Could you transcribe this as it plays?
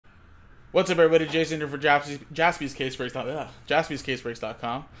What's up, everybody? Jason here for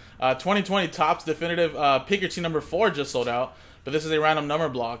JaspysCaseBreaks.com. 2020 Topps Definitive Pick Your Team number 4 just sold out, but this is a random number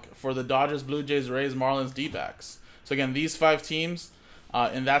block for the Dodgers, Blue Jays, Rays, Marlins, DBACKS. So again, these 5 teams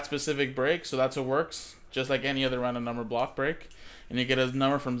in that specific break, so that's what works, just like any other random number block break. And you get a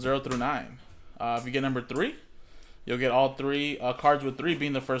number from 0 through 9. If you get number 3, you'll get all 3 cards with 3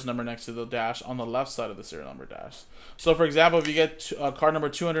 being the first number next to the dash on the left side of the serial number dash. So, for example, if you get card number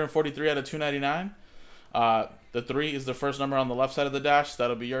 243 out of 299, the 3 is the first number on the left side of the dash.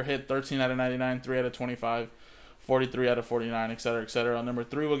 That'll be your hit. 13 out of 99, 3 out of 25, 43 out of 49, etc., etc. On number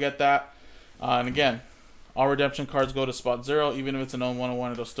 3, we'll get that. And again, all redemption cards go to spot 0. Even if it's an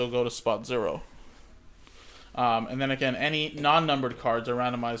 101, it'll still go to spot 0. And then again, any non-numbered cards are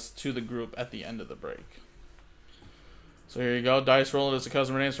randomized to the group at the end of the break. So here you go. Dice roll. It's the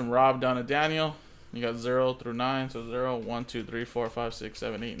customer names from Rob down to Daniel. You got 0 through 9. So 0, 1, 2, 3, 4, 5, 6,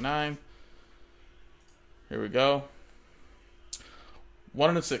 7, 8, 9. Here we go. 1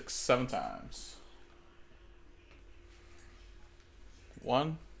 and a 6, 7 times.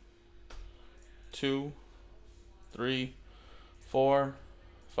 1, 2, 3, 4,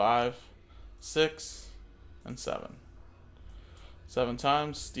 5, 6, and 7. 7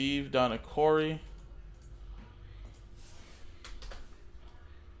 times. Steve down to Corey.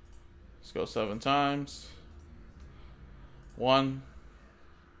 Go 7 times. 1,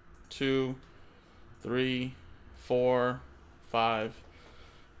 2, 3, 4, 5,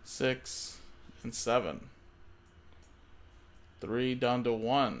 6, and 7. 3 down to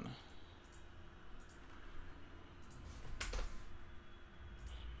 1.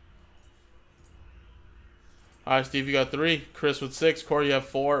 All right, Steve, you got 3. Chris with 6. Corey, you have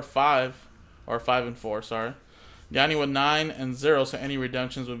 4, 5, or 5 and 4. Sorry. Daniel with 9 and 0, so any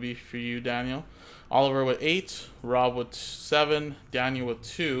redemptions would be for you, Daniel. Oliver with 8, Rob with 7, Daniel with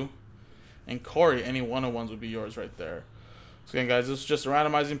 2, and Corey, any 101s would be yours right there. So again, guys, this is just a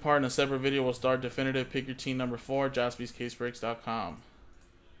randomizing part. In a separate video, we'll start definitive pick your team number 4, JaspysCaseBreaks.com.